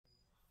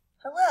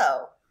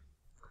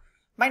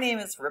My name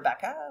is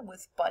Rebecca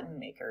with Button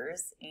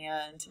Makers,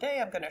 and today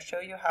I'm going to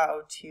show you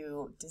how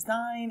to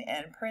design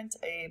and print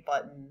a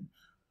button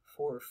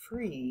for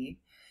free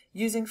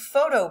using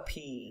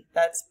PhotoPea.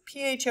 That's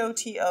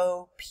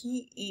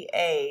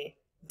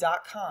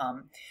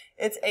PhotoPea.com.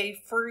 It's a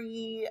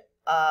free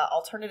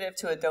alternative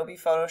to Adobe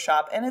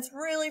Photoshop, and it's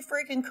really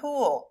freaking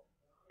cool.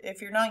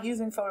 If you're not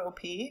using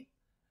PhotoPea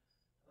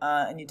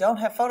and you don't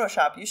have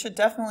Photoshop, you should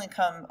definitely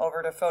come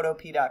over to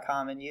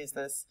PhotoPea.com and use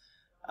this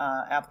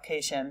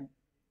application.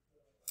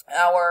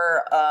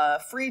 Our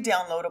free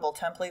downloadable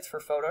templates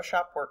for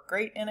Photoshop work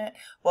great in it.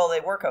 Well,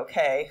 they work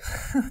okay.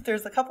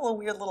 There's a couple of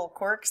weird little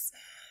quirks,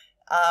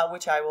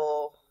 which I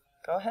will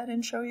go ahead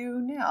and show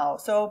you now.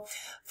 So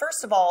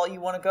first of all,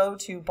 you want to go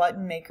to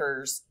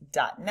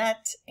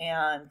buttonmakers.net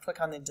and click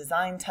on the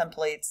design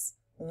templates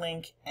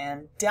link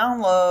and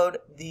download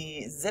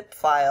the zip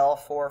file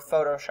for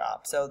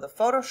Photoshop. So the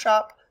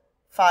Photoshop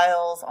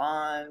files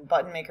on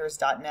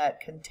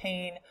buttonmakers.net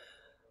contain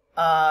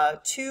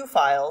two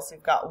files.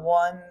 You've got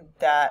one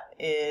that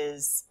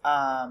is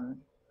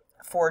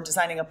for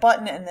designing a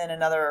button and then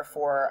another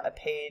for a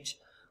page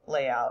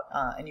layout.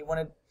 And you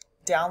want to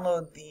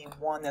download the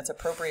one that's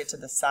appropriate to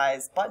the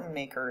size button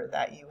maker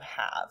that you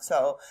have.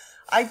 So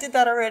I did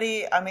that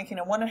already. I'm making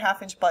a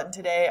 1.5 inch button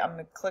today. I'm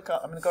going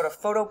to go to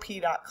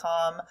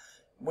photopea.com,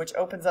 which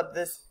opens up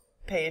this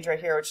page right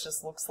here, which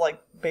just looks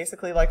like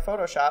basically like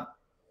Photoshop.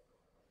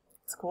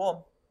 It's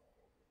cool.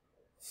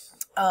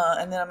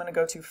 And then I'm going to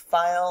go to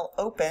File,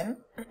 Open,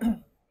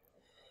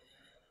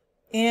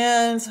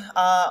 and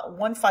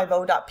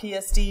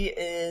 150.psd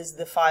is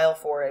the file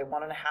for a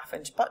 1.5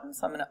 inch button,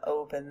 so I'm going to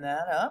open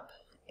that up.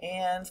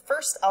 And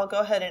first I'll go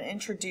ahead and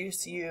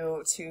introduce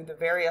you to the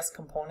various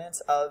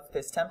components of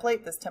this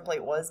template. This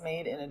template was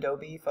made in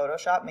Adobe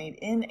Photoshop, made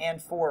in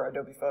and for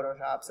Adobe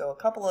Photoshop, so a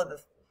couple of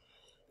the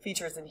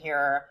features in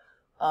here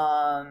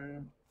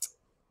are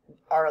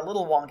a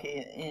little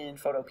wonky in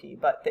PhotoPea,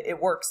 but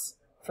it works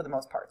for the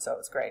most part, so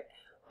it's great.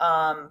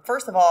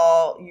 First of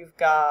all, you've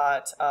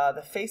got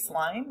the face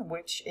line,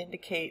 which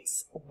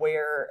indicates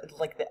where,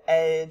 like, the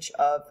edge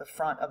of the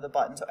front of the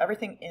button. So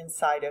everything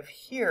inside of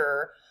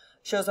here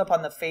shows up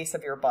on the face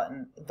of your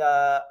button.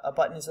 A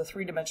button is a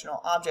three-dimensional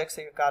object,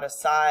 so you've got a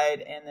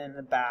side and then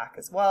the back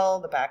as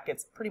well. The back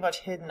gets pretty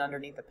much hidden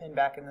underneath the pin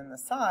back, and then the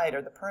side,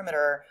 or the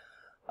perimeter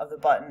of the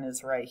button,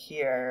 is right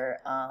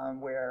here,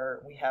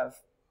 where we have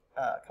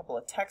a couple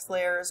of text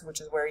layers, which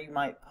is where you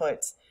might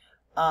put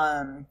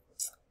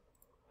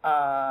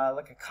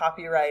like a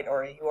copyright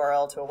or a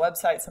URL to a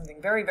website,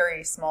 something very,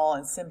 very small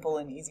and simple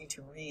and easy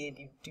to read.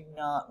 You do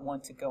not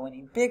want to go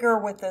any bigger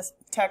with this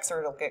text, or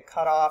it'll get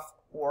cut off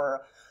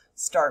or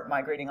start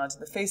migrating onto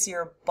the face of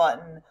your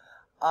button.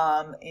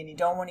 And you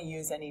don't want to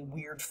use any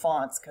weird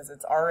fonts because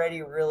it's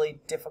already really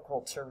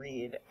difficult to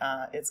read.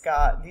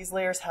 These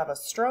layers have a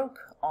stroke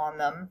on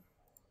them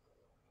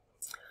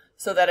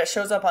so that it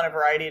shows up on a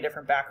variety of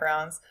different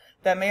backgrounds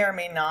that may or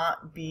may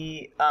not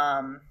be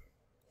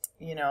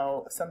you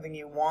know, something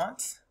you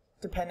want,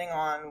 depending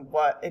on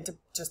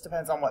just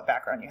depends on what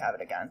background you have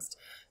it against.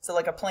 So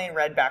like a plain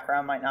red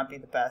background might not be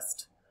the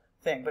best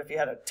thing, but if you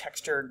had a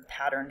textured,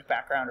 patterned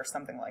background or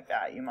something like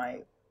that, you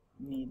might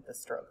need the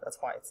stroke. That's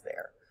why it's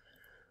there.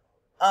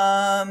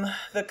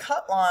 The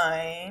cut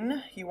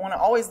line, you want to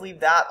always leave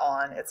that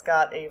on. It's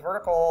got a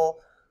vertical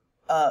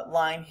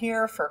line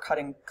here for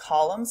cutting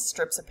columns,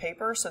 strips of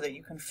paper, so that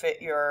you can fit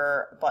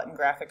your button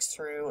graphics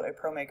through a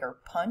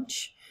ProMaker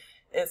punch.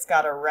 It's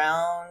got a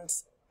round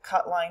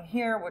cut line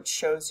here, which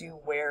shows you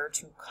where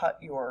to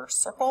cut your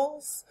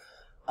circles.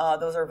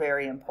 Those are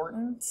very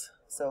important,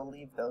 so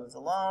leave those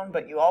alone.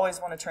 But you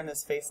always want to turn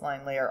this face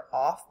line layer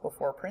off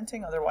before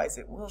printing, otherwise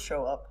it will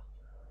show up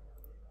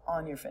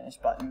on your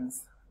finished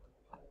buttons,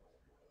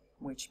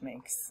 which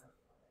makes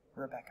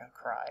Rebecca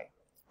cry.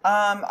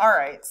 All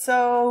right,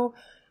 so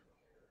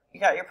you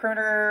got your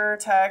perimeter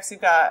text.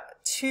 You've got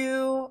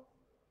two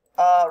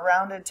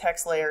rounded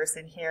text layers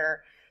in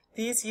here.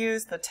 These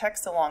use the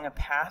text along a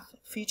path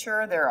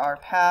feature. There are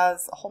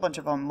paths, a whole bunch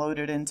of them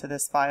loaded into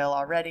this file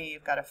already.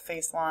 You've got a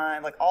face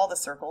line, like all the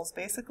circles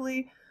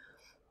basically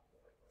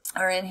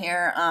are in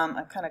here.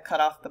 I kind of cut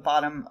off the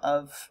bottom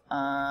of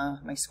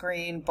my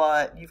screen,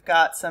 but you've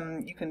got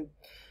some, you can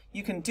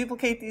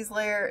duplicate these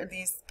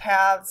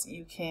paths.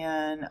 You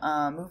can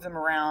move them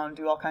around,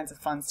 do all kinds of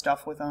fun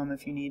stuff with them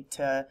if you need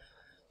to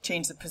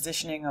change the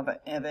positioning of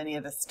any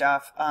of the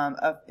stuff.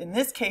 In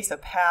this case, a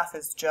path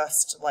is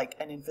just like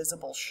an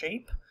invisible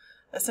shape,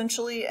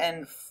 essentially,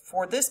 and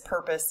for this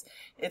purpose,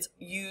 it's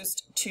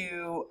used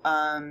to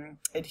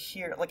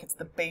adhere, like it's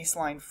the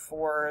baseline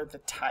for the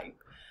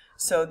type,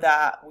 so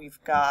that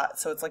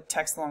so it's like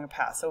text along a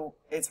path. So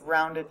it's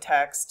rounded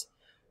text.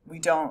 We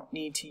don't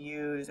need to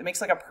use, it makes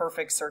like a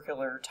perfect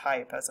circular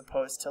type as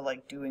opposed to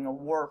like doing a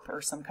warp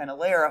or some kind of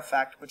layer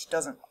effect, which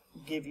doesn't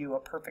give you a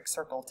perfect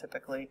circle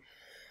typically.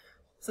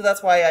 So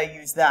that's why I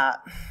use that.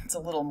 It's a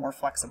little more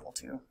flexible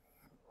too.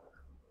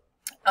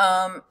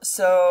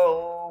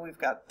 So we've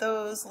got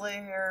those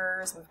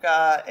layers, we've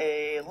got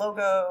a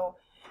logo,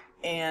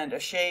 and a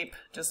shape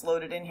just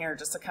loaded in here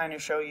just to kind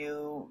of show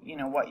you, you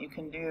know, what you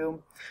can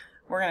do.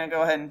 We're going to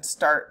go ahead and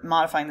start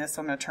modifying this,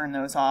 so I'm going to turn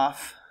those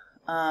off.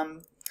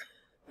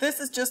 This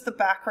is just the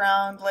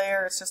background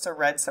layer. It's just a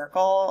red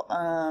circle.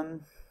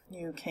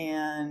 You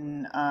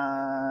can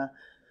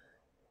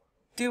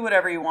do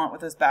whatever you want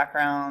with this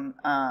background.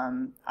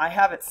 I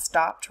have it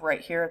stopped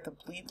right here at the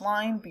bleed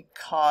line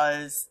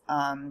because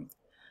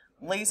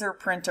laser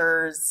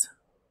printers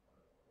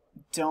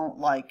don't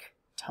like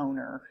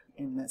toner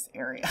in this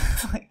area.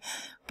 Like,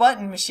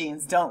 button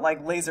machines don't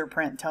like laser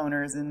print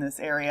toners in this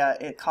area.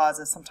 It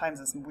causes sometimes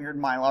this weird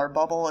mylar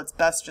bubble. It's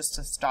best just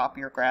to stop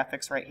your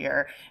graphics right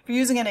here. If you're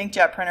using an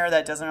inkjet printer,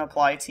 that doesn't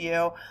apply to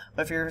you.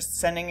 But if you're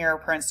sending your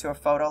prints to a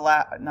photo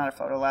lab, not a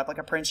photo lab, like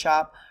a print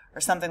shop or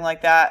something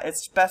like that,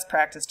 it's best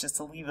practice just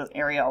to leave an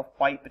area of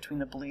white between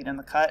the bleed and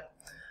the cut.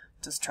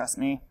 Just trust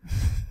me.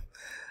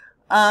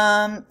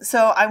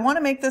 So I want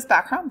to make this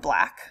background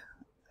black.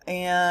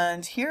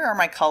 And here are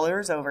my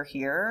colors over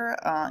here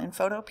in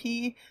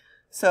PhotoPea.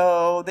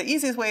 So the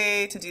easiest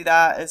way to do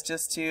that is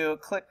just to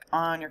click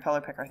on your color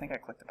picker. I think I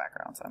clicked the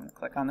background, so I'm going to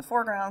click on the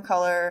foreground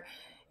color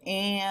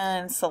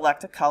and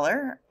select a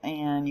color.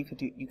 And you could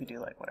do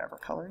like whatever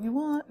color you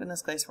want. In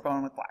this case, we're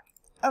going with black.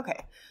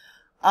 Okay.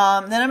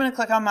 Then I'm going to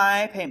click on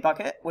my paint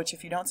bucket, which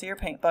if you don't see your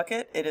paint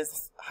bucket, it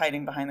is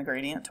hiding behind the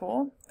gradient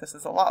tool. This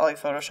is a lot like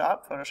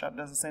Photoshop. Photoshop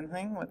does the same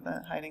thing with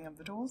the hiding of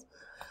the tools.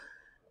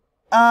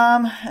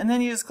 And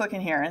then you just click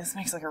in here, and this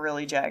makes like a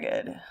really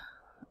jagged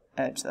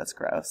edge. That's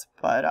gross,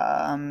 but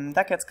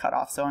that gets cut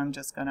off, so I'm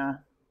just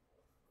gonna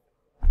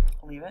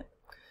leave it.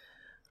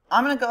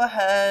 I'm gonna go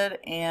ahead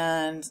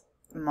and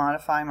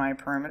modify my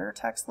perimeter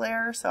text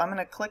layer. So I'm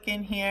gonna click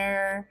in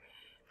here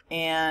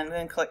and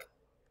then click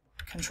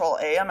Control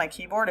A on my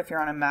keyboard. If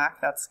you're on a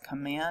Mac, that's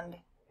Command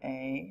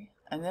A.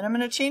 And then I'm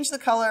gonna change the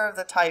color of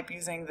the type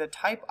using the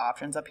type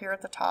options up here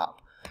at the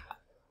top.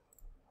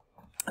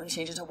 I'm going to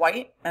change it to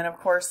white, and of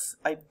course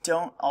I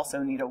don't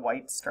also need a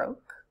white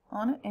stroke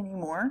on it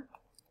anymore.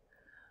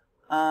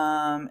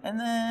 And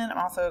then I'm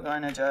also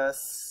going to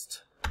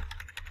just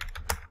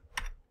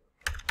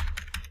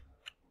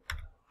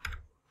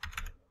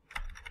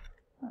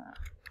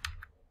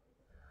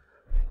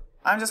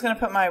going to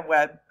put my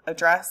web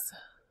address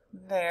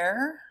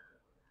there.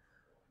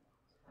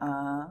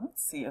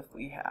 Let's see if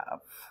we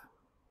have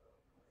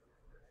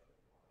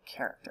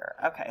character.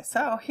 Okay,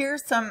 so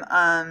here's some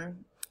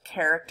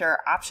character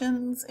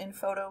options in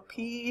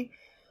PhotoPea.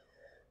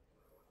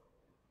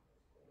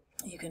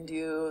 You can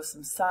do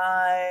some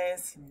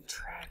size, some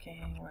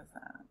tracking. Where's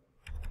that?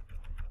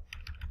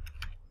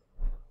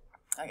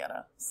 I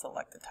gotta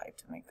select the type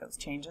to make those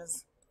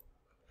changes.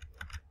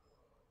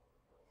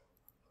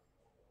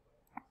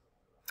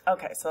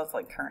 Okay, so that's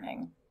like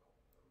kerning.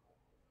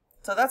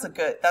 So that's a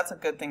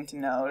good thing to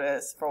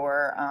notice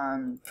for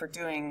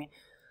doing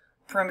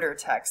perimeter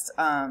text.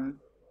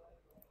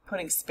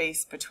 Putting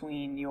space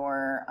between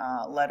your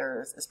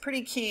letters is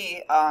pretty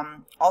key.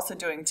 Also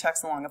doing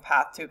text along a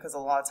path too, because a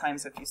lot of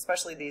times, if you,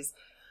 especially these,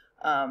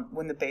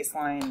 when the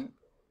baseline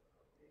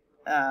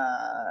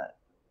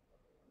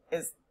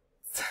is,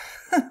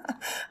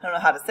 I don't know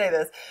how to say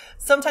this,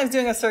 sometimes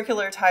doing a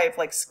circular type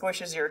like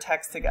squishes your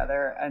text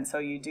together, and so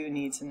you do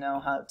need to know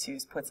how to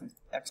put some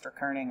extra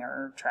kerning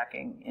or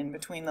tracking in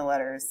between the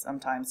letters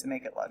sometimes to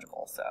make it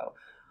legible. So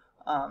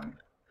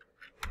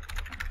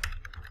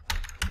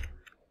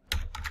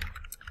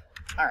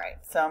alright,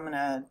 so I'm going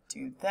to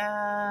do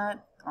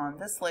that on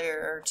this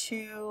layer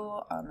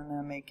too. I'm going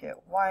to make it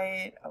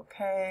white.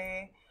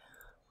 Okay.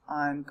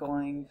 I'm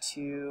going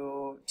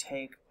to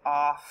take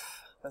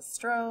off the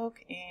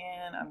stroke,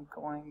 and I'm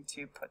going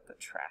to put the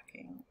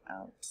tracking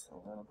out a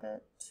little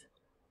bit.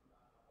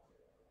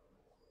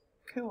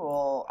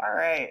 Cool.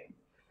 Alright.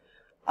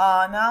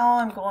 Now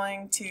I'm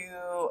going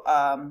to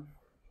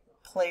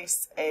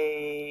place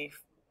a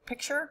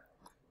picture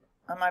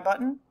on my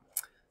button.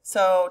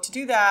 So to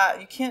do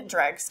that, you can't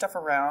drag stuff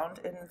around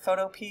in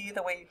PhotoPea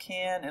the way you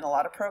can in a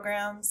lot of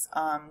programs.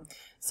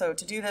 So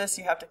to do this,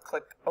 you have to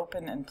click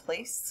Open and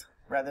Place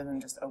rather than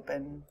just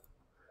Open.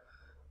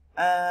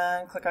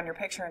 And click on your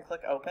picture and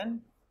click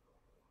Open.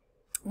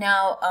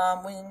 Now,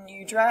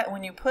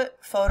 when you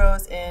put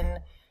photos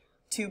in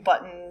to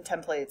button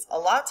templates, a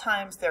lot of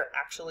times they're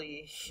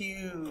actually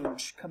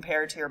huge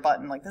compared to your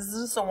button. Like, this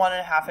is just a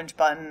 1.5 inch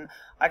button.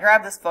 I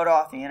grabbed this photo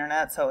off the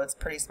internet, so it's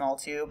pretty small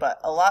too,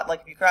 but a lot,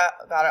 like if you got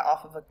it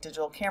off of a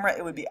digital camera,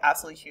 it would be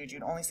absolutely huge.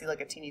 You'd only see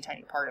like a teeny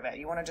tiny part of it.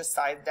 You want to just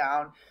size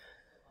down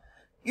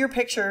your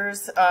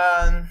pictures,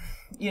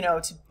 you know,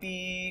 to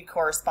be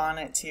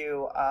correspondent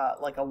to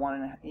like a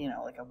 1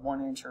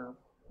 inch or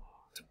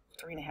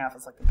 3.5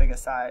 is like the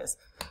biggest size.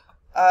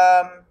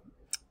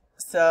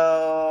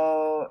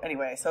 So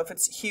anyway, so if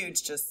it's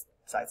huge, just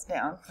size it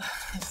down.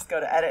 Just go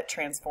to Edit,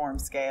 Transform,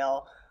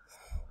 Scale,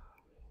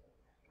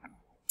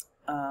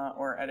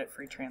 or Edit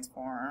Free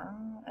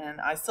Transform. And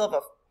I still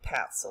have a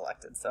path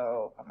selected,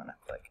 so I'm going to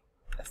click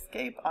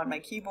Escape on my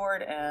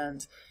keyboard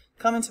and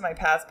come into my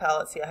paths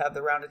palette. See, I have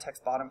the rounded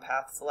text bottom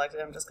path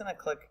selected. I'm just going to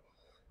click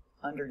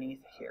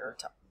underneath here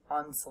to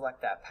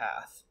unselect that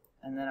path.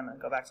 and then I'm going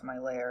to go back to my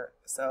layer.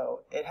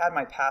 So it had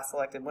my path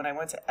selected. When I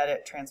went to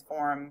edit,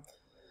 transform,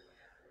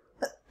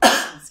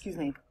 excuse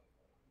me,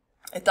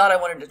 it thought I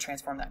wanted to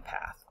transform that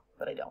path,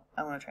 but I don't.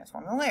 I want to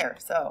transform the layer.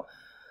 So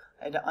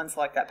I had to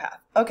unselect that path.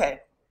 Okay.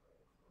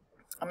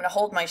 I'm going to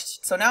hold my,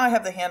 so now I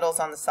have the handles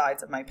on the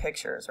sides of my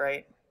pictures,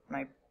 right?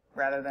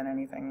 Rather than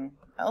anything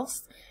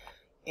else.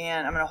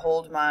 And I'm going to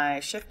hold my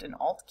Shift and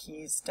Alt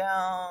keys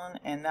down,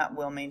 and that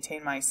will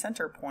maintain my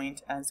center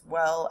point as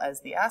well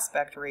as the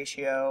aspect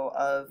ratio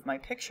of my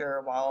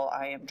picture while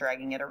I am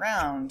dragging it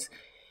around.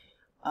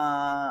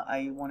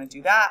 I want to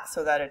do that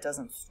so that it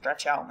doesn't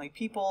stretch out my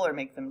people or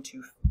make them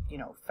too,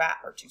 fat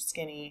or too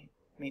skinny.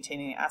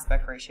 Maintaining the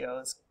aspect ratio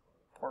is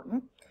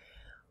important.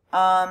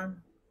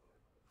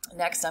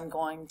 Next, I'm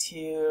going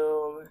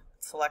to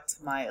select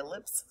my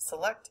ellipse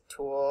select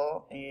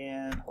tool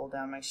and hold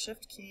down my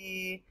Shift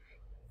key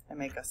and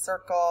make a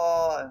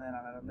circle, and then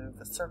I'm going to move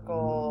the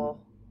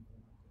circle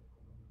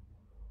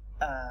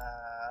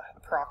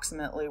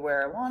approximately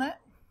where I want it.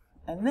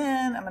 And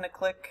then I'm going to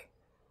click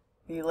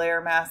the layer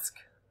mask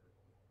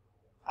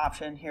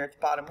option here at the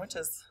bottom, which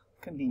is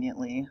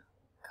conveniently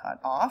cut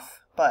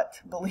off.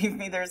 But believe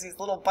me, there's these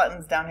little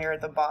buttons down here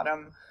at the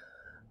bottom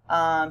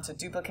to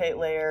duplicate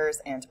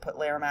layers and to put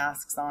layer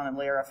masks on and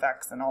layer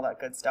effects and all that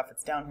good stuff.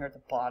 It's down here at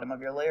the bottom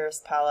of your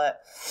layers palette.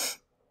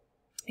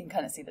 You can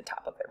kind of see the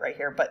top of it right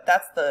here, but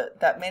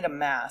that made a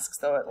mask,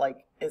 so it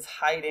like is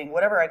hiding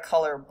whatever I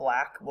color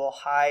black will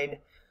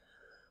hide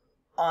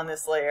on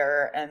this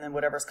layer, and then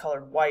whatever's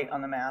colored white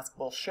on the mask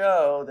will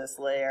show this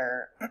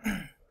layer.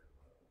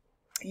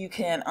 You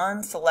can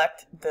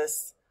unselect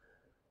this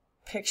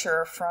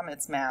picture from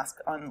its mask,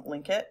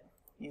 unlink it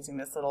using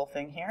this little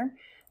thing here,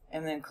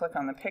 and then click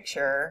on the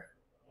picture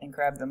and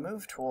grab the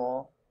move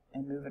tool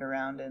and move it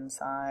around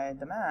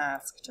inside the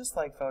mask, just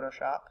like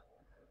Photoshop.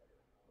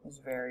 It's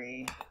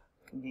very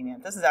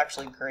convenient. This is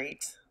actually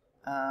great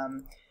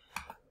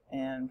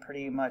and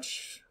pretty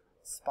much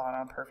spot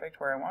on perfect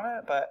where I want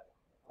it, but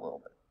a little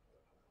bit.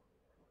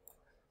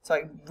 So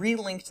I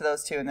relinked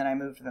those two and then I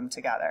moved them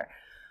together.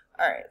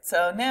 All right,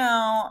 so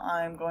now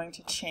I'm going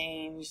to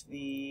change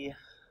the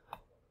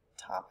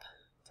top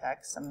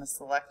text. I'm going to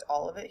select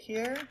all of it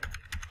here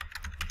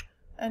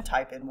and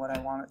type in what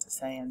I want it to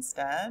say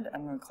instead.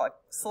 I'm going to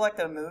select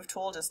the move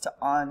tool just to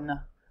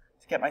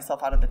get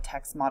myself out of the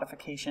text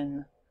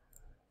modification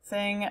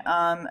thing.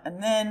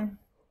 And then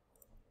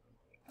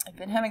I've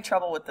been having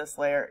trouble with this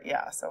layer.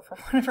 Yeah, so for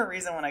whatever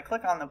reason, when I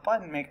click on the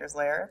button makers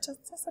layer, it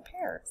just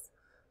disappears.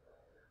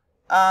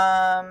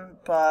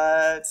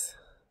 But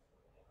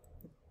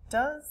it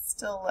does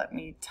still let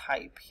me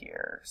type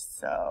here.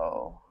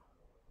 So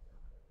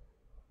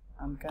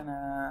I'm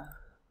gonna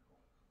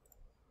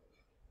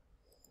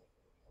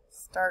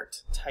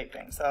start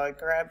typing. So I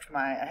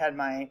had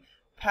my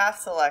path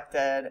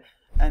selected,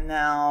 and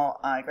now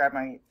I grab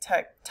my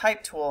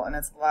type tool, and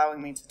it's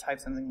allowing me to type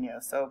something new.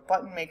 So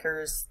button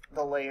makers,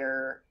 the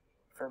layer,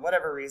 for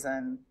whatever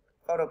reason,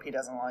 PhotoPea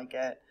doesn't like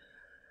it.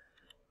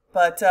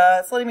 But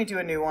it's letting me do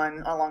a new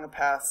one along a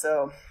path,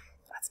 so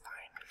that's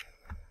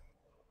fine.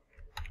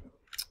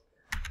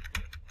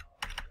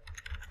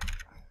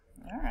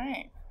 All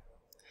right.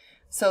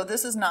 So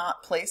this is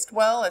not placed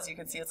well. As you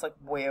can see, it's like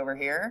way over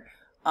here.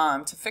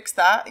 To fix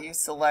that, you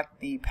select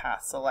the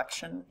path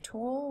selection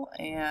tool,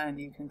 and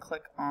you can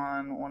click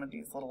on one of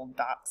these little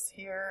dots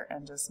here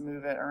and just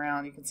move it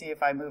around. You can see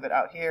if I move it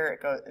out here,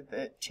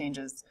 it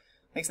changes,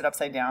 makes it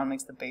upside down,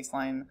 makes the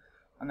baseline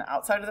on the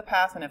outside of the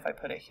path, and if I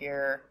put it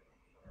here,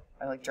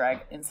 I like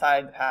drag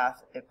inside the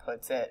path, it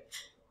puts it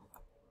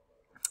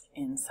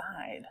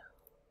inside.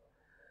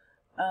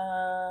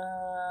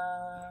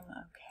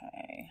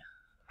 Okay.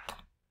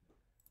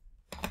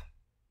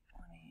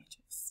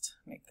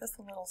 Make this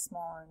a little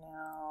smaller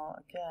now,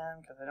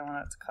 again, because I don't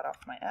want it to cut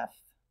off my F.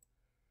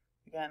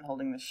 Again,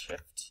 holding the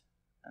Shift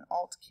and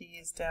Alt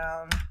keys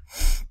down.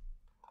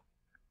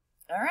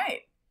 All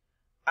right,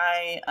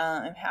 I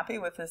am happy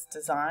with this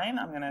design.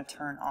 I'm going to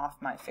turn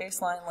off my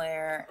faceline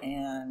layer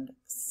and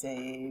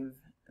save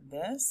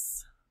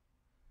this.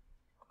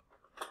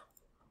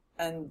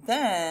 And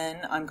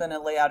then I'm going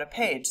to lay out a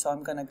page. So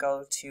I'm going to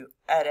go to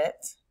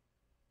Edit,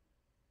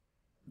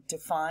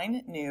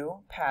 Define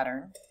New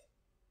Pattern.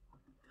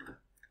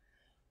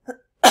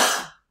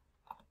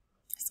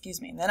 Excuse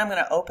me. Then I'm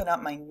going to open up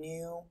I'm going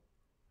to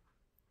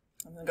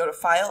go to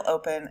File,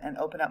 Open, and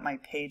open up my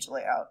page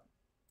layout.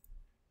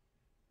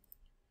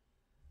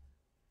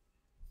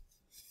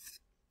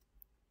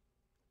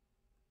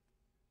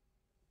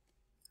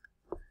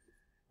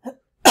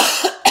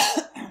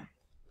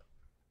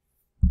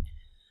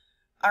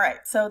 All right,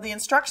 so the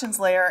instructions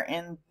layer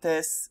in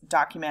this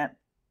document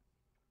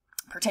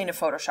pertain to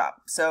Photoshop.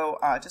 So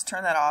just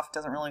turn that off. It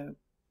doesn't really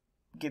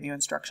give you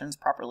instructions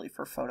properly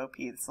for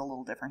PhotoPea. It's a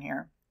little different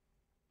here.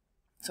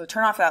 So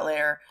turn off that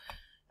layer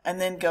and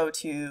then go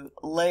to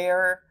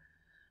Layer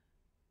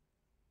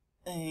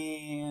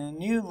and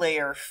New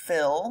Layer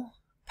Fill,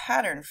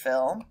 Pattern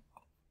Fill.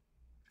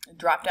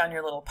 drop down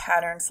your little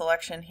pattern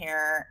selection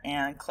here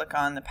and click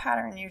on the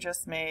pattern you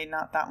just made,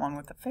 not that one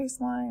with the face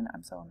line.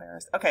 I'm so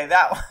embarrassed. Okay,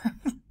 that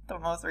one, the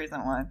most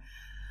recent one.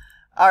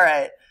 All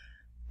right,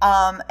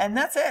 and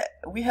that's it.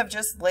 We have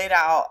just laid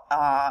out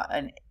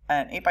an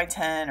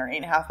 8x10 or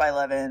 8.5 by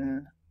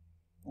 11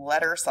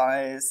 letter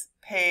size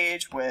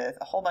page with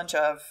a whole bunch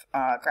of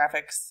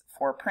graphics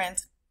for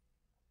print.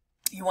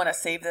 You want to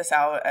save this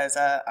out as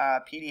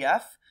a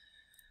PDF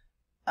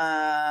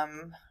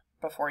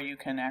before you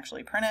can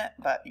actually print it,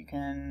 but you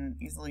can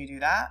easily do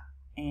that.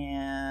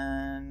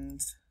 And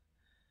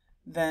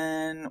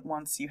then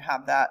once you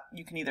have that,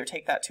 you can either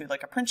take that to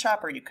like a print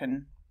shop or you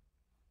can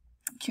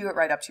queue it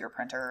right up to your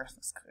printer.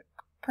 Let's click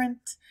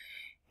print.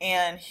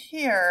 And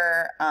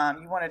here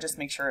you want to just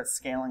make sure it's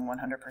scaling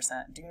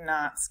 100%. Do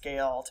not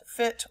scale to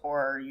fit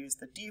or use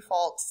the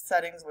default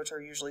settings, which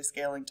are usually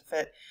scaling to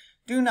fit.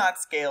 Do not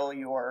scale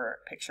your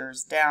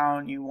pictures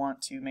down. You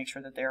want to make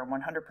sure that they're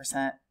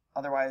 100%.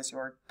 Otherwise,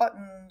 your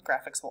button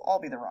graphics will all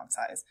be the wrong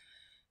size,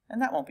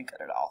 and that won't be good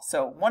at all.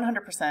 So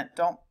 100%,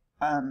 don't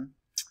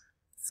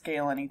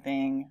scale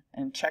anything,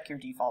 and check your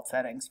default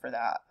settings for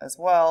that as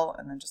well,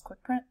 and then just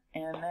click print,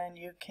 and then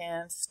you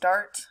can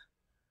start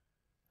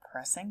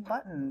pressing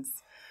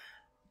buttons.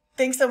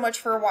 Thanks so much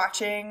for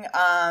watching.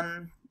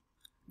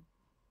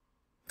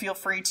 Feel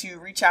free to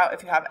reach out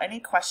if you have any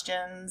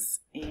questions,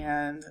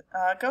 and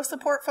go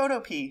support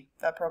PhotoPea.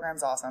 That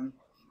program's awesome.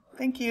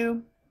 Thank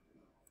you.